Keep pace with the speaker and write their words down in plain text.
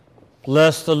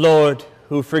Bless the Lord,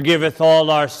 who forgiveth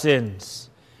all our sins.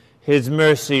 His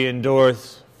mercy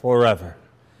endureth forever.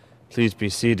 Please be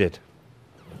seated.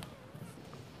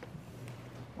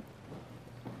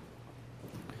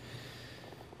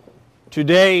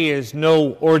 Today is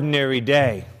no ordinary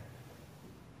day.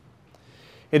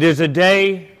 It is a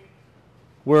day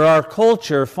where our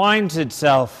culture finds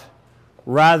itself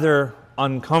rather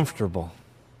uncomfortable.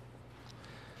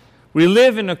 We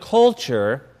live in a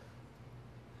culture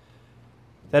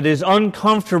that is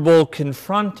uncomfortable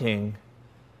confronting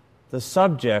the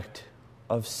subject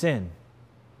of sin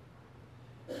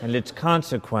and its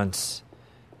consequence,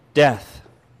 death.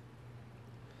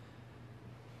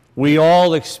 We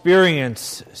all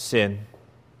experience sin,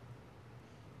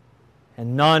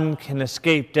 and none can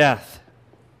escape death.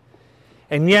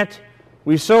 And yet,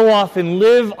 we so often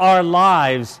live our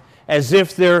lives as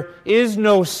if there is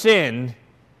no sin,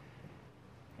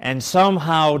 and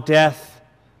somehow death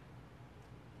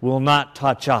will not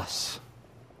touch us.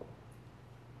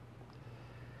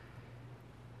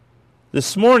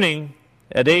 This morning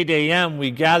at 8 a.m. we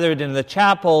gathered in the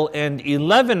chapel, and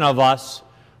 11 of us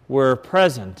were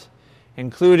present,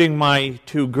 including my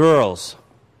 2 girls.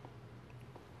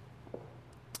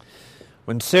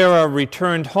 When Sarah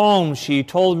returned home, she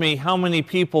told me how many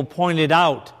people pointed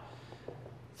out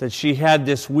that she had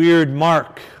this weird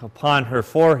mark upon her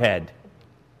forehead.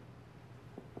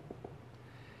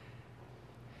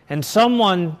 And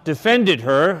someone defended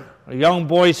her. A young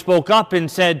boy spoke up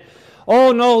and said,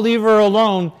 "Oh no, leave her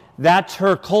alone. That's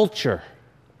her culture."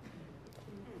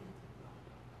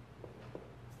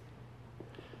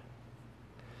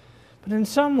 But in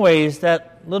some ways,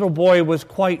 that little boy was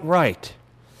quite right.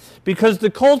 Because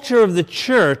the culture of the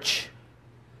church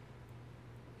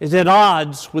is at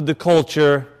odds with the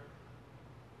culture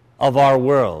of our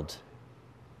world.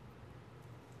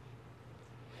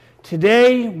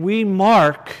 Today we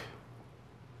mark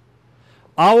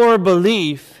our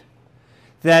belief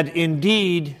that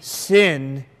indeed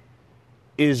sin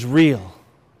is real,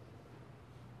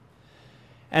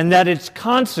 and that its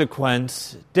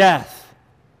consequence, death,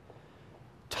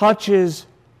 touches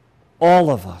all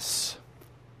of us.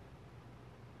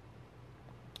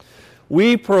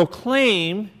 We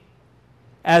proclaim,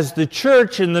 as the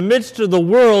church in the midst of the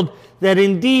world, that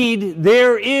indeed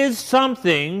there is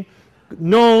something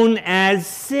known as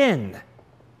sin.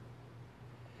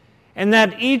 And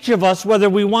that each of us, whether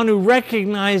we want to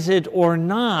recognize it or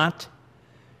not,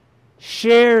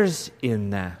 shares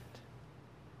in that.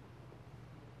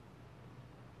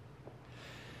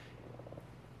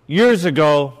 Years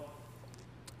ago,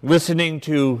 listening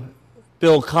to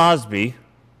Bill Cosby,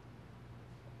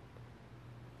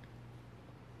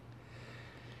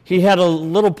 he had a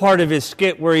little part of his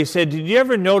skit where he said, "Did you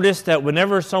ever notice that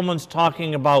whenever someone's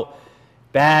talking about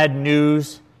bad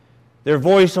news, their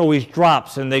voice always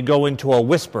drops and they go into a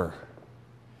whisper?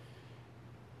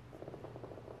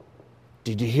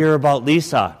 Did you hear about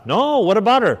Lisa? No, what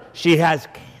about her? She has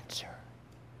cancer.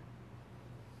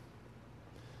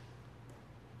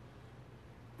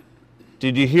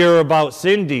 Did you hear about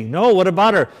Cindy? No, what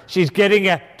about her? She's getting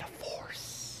a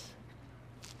divorce."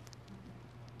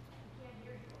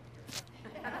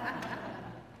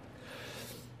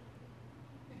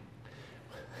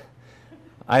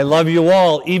 I love you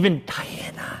all, even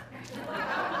Diana.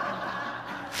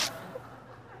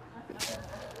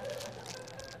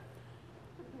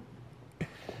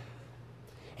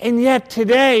 And yet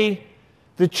today,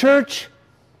 the church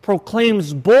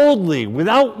proclaims boldly,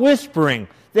 without whispering,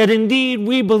 that indeed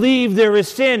we believe there is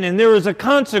sin and there is a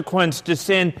consequence to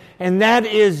sin, and that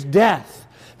is death.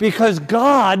 Because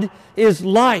God is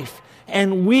life,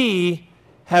 and we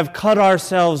have cut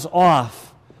ourselves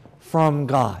off from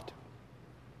God.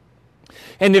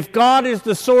 And if God is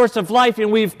the source of life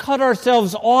and we've cut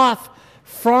ourselves off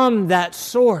from that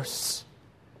source,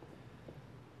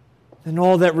 then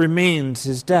all that remains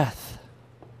is death.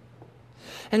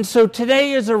 And so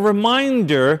today is a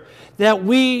reminder that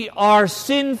we are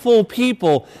sinful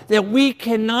people, that we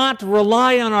cannot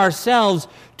rely on ourselves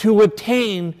to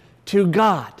attain to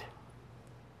God.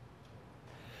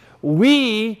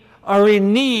 We are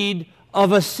in need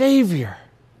of a Savior.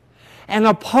 And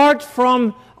apart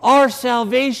from our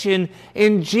salvation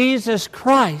in Jesus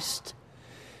Christ,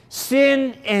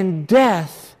 sin and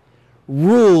death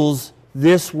rules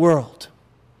this world.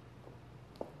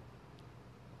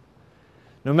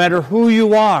 No matter who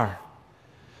you are,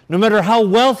 no matter how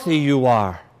wealthy you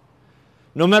are,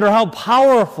 no matter how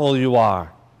powerful you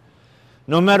are,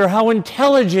 no matter how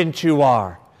intelligent you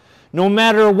are, no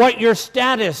matter what your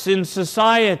status in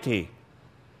society,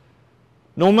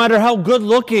 no matter how good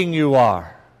looking you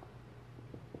are,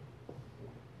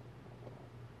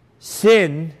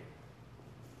 sin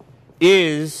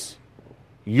is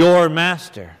your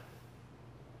master,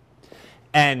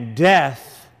 and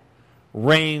death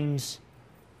reigns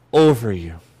over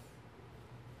you.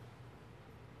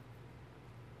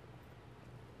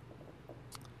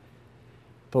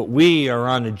 But we are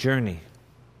on a journey.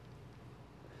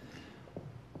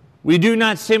 We do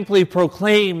not simply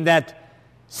proclaim that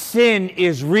sin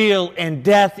is real and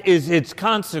death is its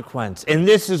consequence, and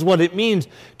this is what it means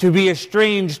to be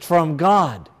estranged from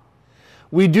God.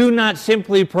 We do not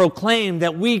simply proclaim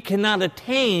that we cannot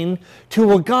attain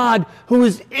to a God who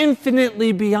is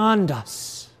infinitely beyond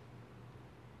us.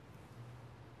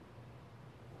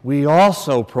 We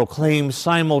also proclaim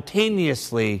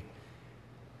simultaneously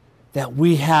that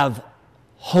we have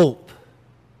hope,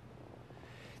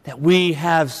 that we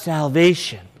have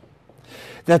salvation,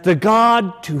 that the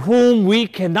God to whom we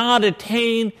cannot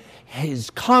attain is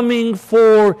coming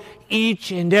for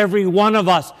each and every one of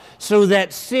us, so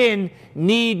that sin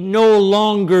need no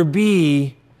longer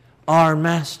be our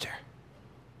master,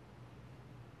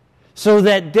 so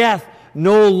that death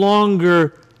no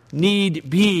longer need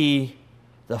be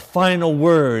the final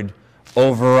word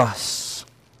over us.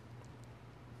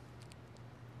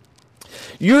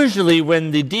 Usually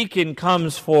when the deacon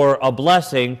comes for a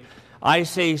blessing, I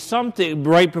say something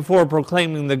right before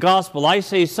proclaiming the gospel. I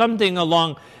say something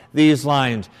along these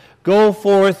lines. Go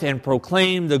forth and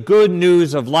proclaim the good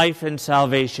news of life and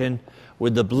salvation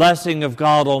with the blessing of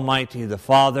God Almighty, the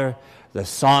Father, the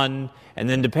Son, and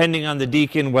then depending on the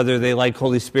deacon, whether they like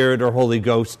Holy Spirit or Holy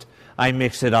Ghost, I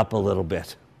mix it up a little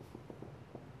bit.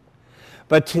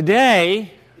 But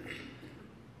today,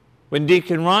 when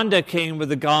Deacon Rhonda came with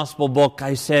the gospel book,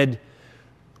 I said,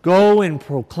 go and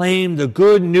proclaim the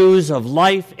good news of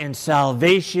life and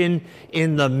salvation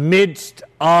in the midst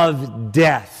of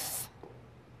death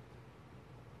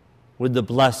with the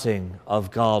blessing of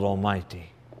God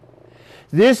Almighty.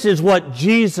 This is what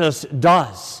Jesus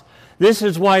does. This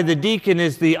is why the deacon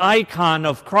is the icon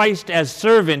of Christ as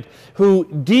servant who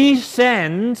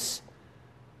descends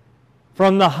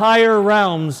from the higher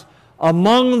realms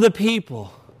among the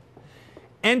people,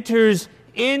 enters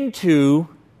into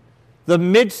the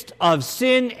midst of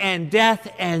sin and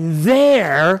death, and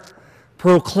there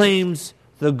proclaims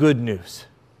the good news.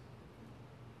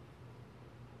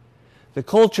 The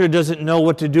culture doesn't know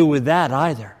what to do with that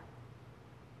either.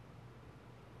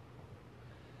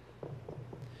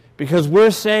 Because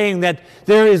we're saying that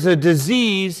there is a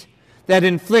disease that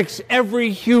inflicts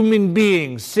every human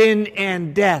being, sin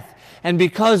and death. And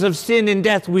because of sin and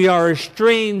death, we are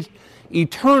estranged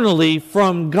eternally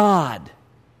from God.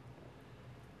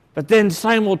 But then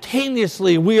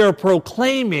simultaneously, we are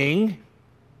proclaiming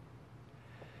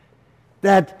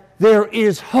that there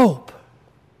is hope,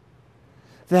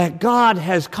 that God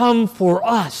has come for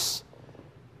us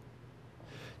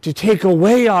to take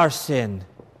away our sin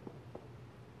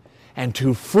and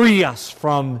to free us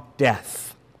from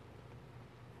death.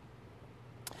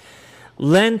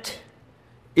 Lent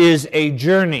is a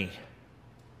journey.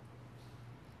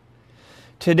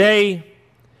 Today,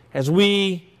 as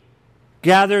we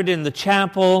gathered in the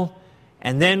chapel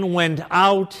and then went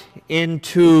out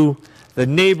into the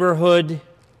neighborhood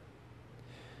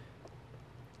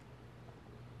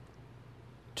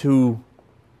to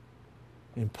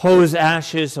impose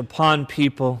ashes upon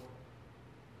people,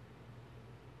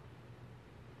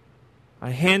 I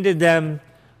handed them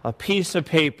a piece of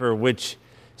paper which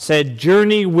said,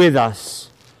 "Journey with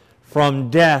us from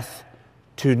death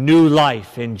to new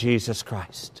life in Jesus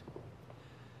Christ."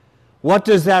 What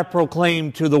does that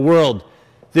proclaim to the world?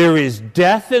 There is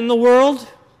death in the world,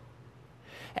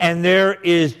 and there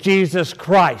is Jesus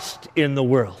Christ in the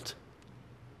world.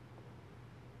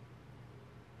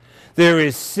 There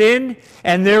is sin,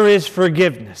 and there is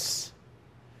forgiveness.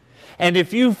 And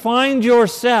if you find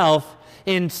yourself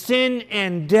in sin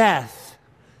and death,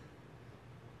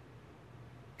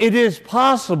 it is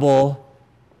possible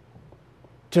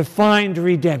to find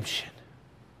redemption,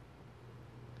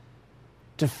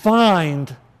 to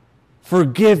find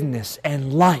forgiveness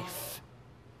and life.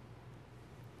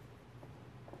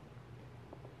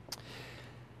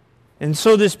 And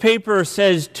so this paper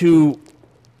says to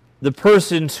the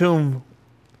persons whom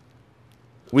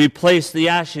we place the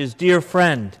ashes, "Dear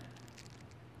friend,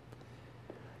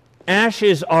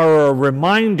 ashes are a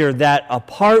reminder that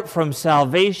apart from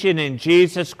salvation in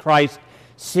Jesus Christ,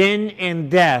 sin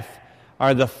and death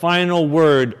are the final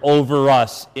word over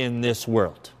us in this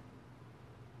world.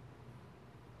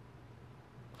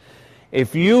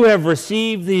 If you have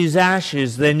received these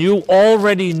ashes, then you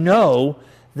already know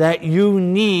that you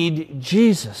need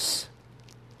Jesus.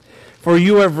 For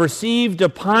you have received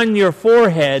upon your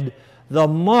forehead the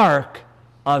mark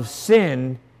of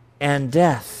sin and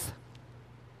death.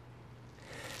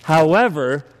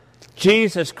 However,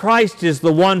 Jesus Christ is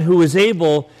the one who is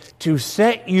able to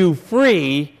set you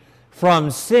free from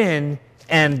sin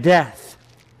and death.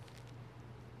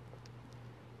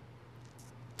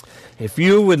 If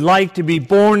you would like to be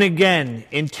born again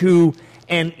into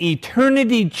an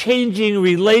eternity-changing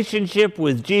relationship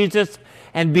with Jesus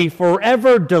and be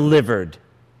forever delivered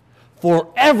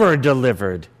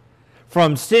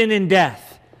from sin and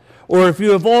death, or if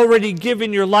you have already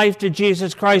given your life to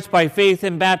Jesus Christ by faith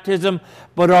and baptism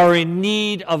but are in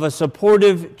need of a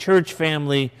supportive church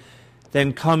family,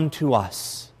 then come to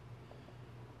us.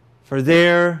 For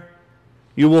there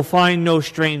you will find no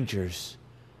strangers,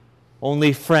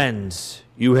 only friends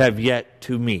you have yet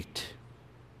to meet.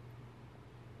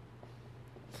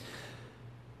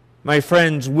 My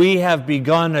friends, we have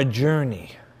begun a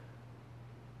journey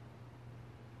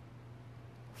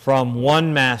from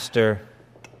one master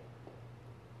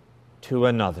to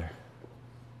another.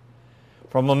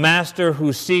 From a master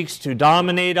who seeks to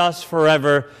dominate us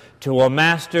forever to a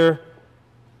master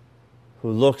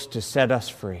who looks to set us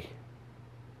free.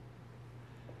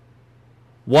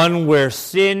 One where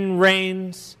sin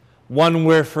reigns, one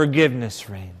where forgiveness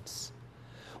reigns.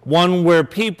 One where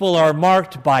people are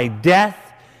marked by death,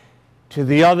 to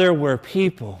the other where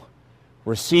people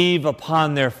receive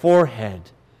upon their forehead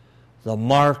the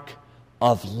mark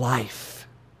of life.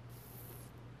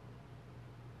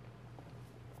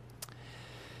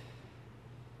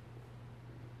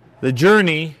 The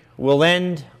journey will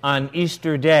end on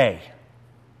Easter Day.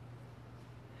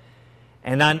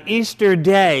 And on Easter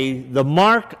Day, the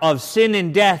mark of sin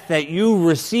and death that you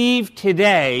receive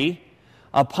today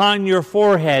upon your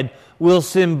forehead will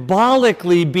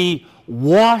symbolically be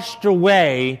washed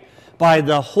away by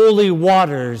the holy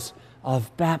waters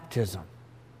of baptism.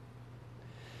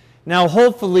 Now,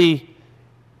 hopefully,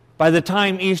 by the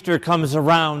time Easter comes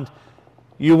around,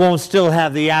 you won't still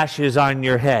have the ashes on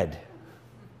your head.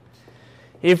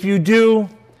 If you do,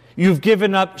 you've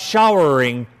given up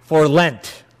showering for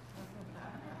Lent.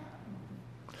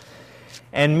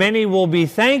 And many will be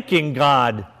thanking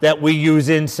God that we use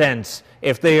incense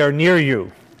if they are near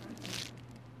you.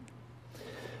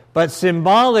 But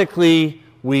symbolically,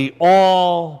 we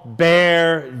all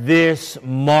bear this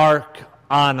mark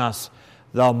on us,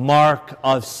 the mark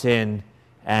of sin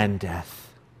and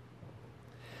death.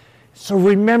 So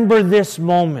remember this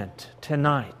moment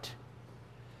tonight,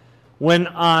 when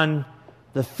on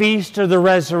the Feast of the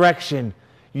Resurrection,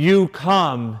 you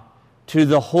come to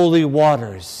the holy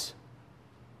waters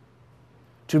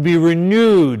to be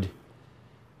renewed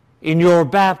in your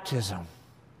baptism,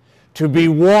 to be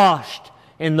washed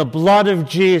in the blood of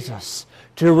Jesus,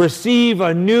 to receive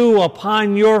anew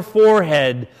upon your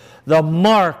forehead the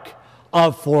mark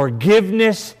of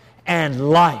forgiveness and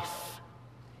life,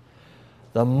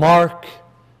 the mark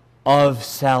of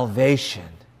salvation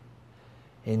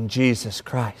in Jesus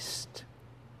Christ.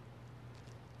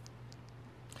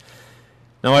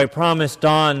 Now, I promised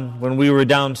Dawn when we were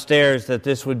downstairs that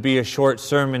this would be a short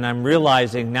sermon. I'm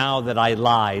realizing now that I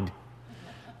lied,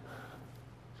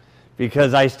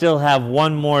 because I still have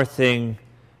one more thing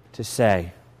to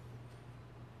say.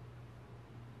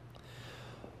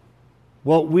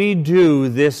 What we do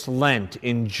this Lent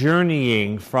in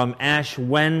journeying from Ash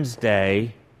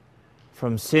Wednesday,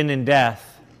 from sin and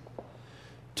death,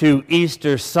 to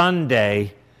Easter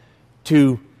Sunday,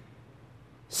 to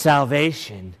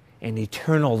salvation and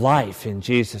eternal life in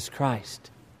Jesus Christ,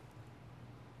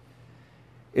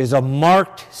 is a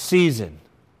marked season.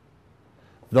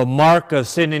 The mark of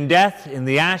sin and death in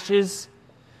the ashes,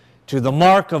 to the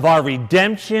mark of our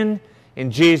redemption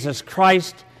in Jesus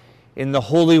Christ in the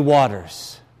holy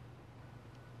waters.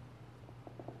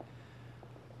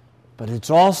 But it's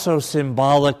also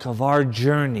symbolic of our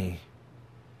journey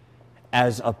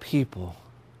as a people,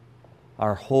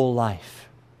 our whole life.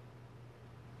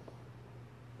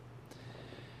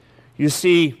 You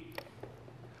see,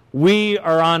 we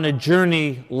are on a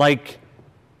journey like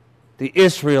the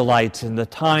Israelites in the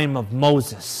time of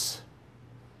Moses,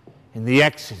 in the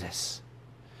Exodus.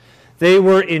 They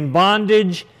were in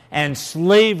bondage and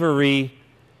slavery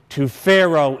to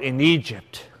Pharaoh in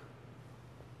Egypt.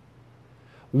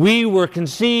 We were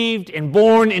conceived and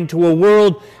born into a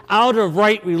world out of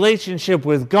right relationship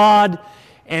with God,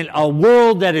 and a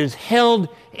world that is held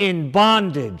in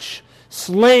bondage,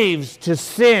 slaves to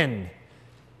sin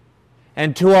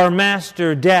and to our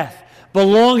master death,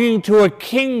 belonging to a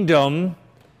kingdom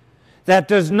that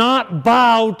does not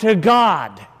bow to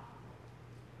God.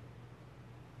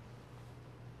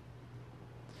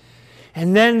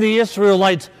 And then the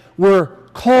Israelites were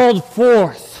called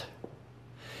forth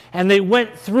and they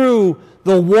went through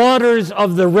the waters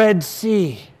of the Red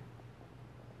Sea.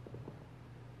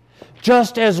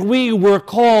 Just as we were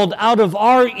called out of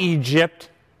our Egypt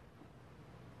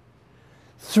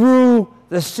through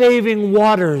the saving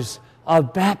waters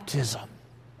of baptism.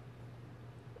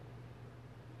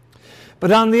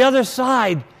 But on the other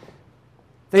side,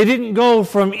 they didn't go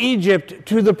from Egypt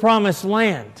to the Promised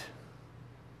Land.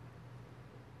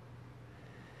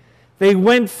 They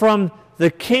went from the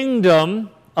kingdom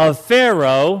of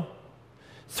Pharaoh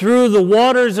through the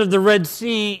waters of the Red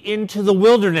Sea into the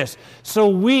wilderness. So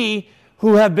we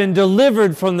who have been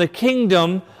delivered from the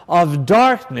kingdom of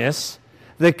darkness,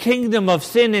 the kingdom of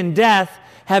sin and death,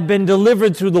 have been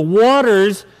delivered through the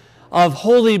waters of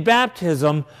holy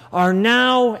baptism, are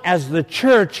now, as the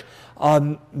church,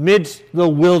 amidst the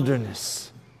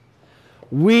wilderness.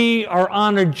 We are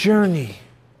on a journey,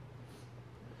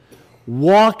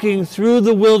 walking through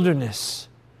the wilderness,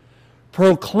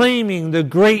 proclaiming the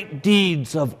great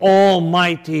deeds of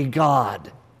Almighty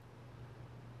God,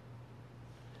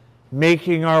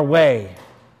 making our way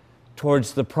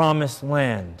towards the promised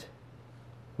land,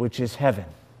 which is heaven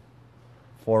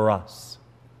for us.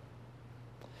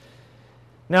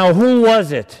 Now, who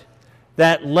was it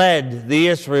that led the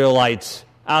Israelites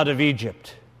out of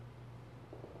Egypt?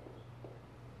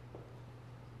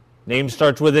 Name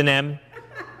starts with an M.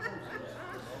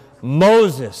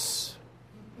 Moses.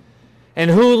 And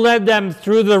who led them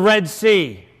through the Red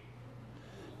Sea?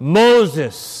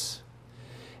 Moses.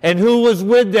 And who was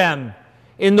with them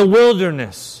in the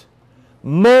wilderness?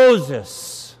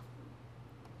 Moses.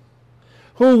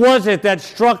 Who was it that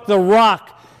struck the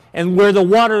rock and where the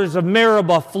waters of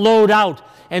Meribah flowed out?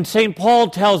 And St. Paul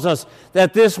tells us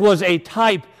that this was a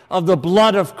type of the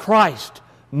blood of Christ.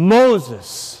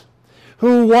 Moses.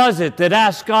 Who was it that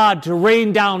asked God to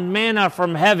rain down manna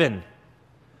from heaven?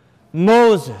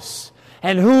 Moses.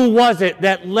 And who was it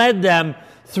that led them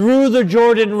through the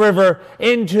Jordan River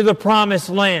into the promised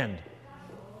land?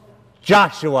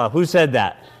 Joshua. Who said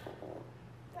that?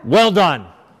 Well done.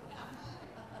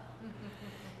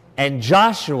 And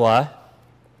Joshua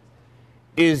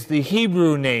is the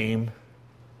Hebrew name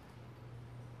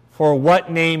for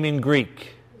what name in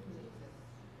Greek?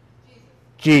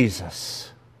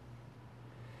 Jesus.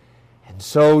 And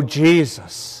so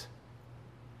Jesus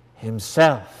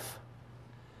himself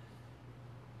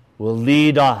will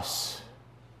lead us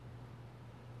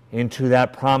into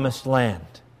that promised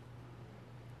land.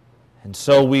 And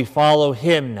so we follow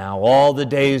him now all the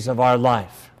days of our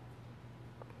life.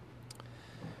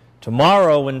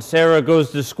 Tomorrow, when Sarah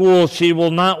goes to school, she will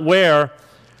not wear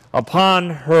upon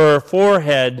her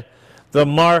forehead the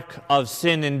mark of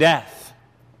sin and death.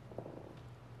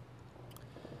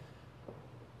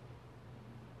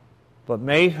 But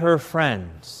may her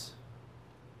friends,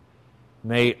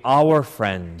 may our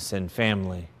friends and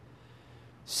family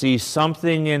see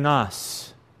something in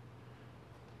us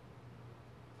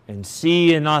and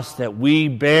see in us that we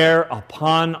bear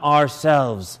upon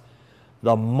ourselves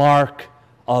the mark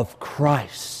of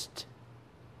Christ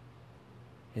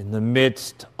in the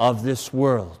midst of this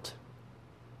world.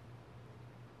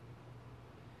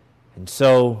 And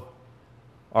so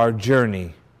our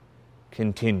journey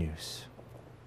continues.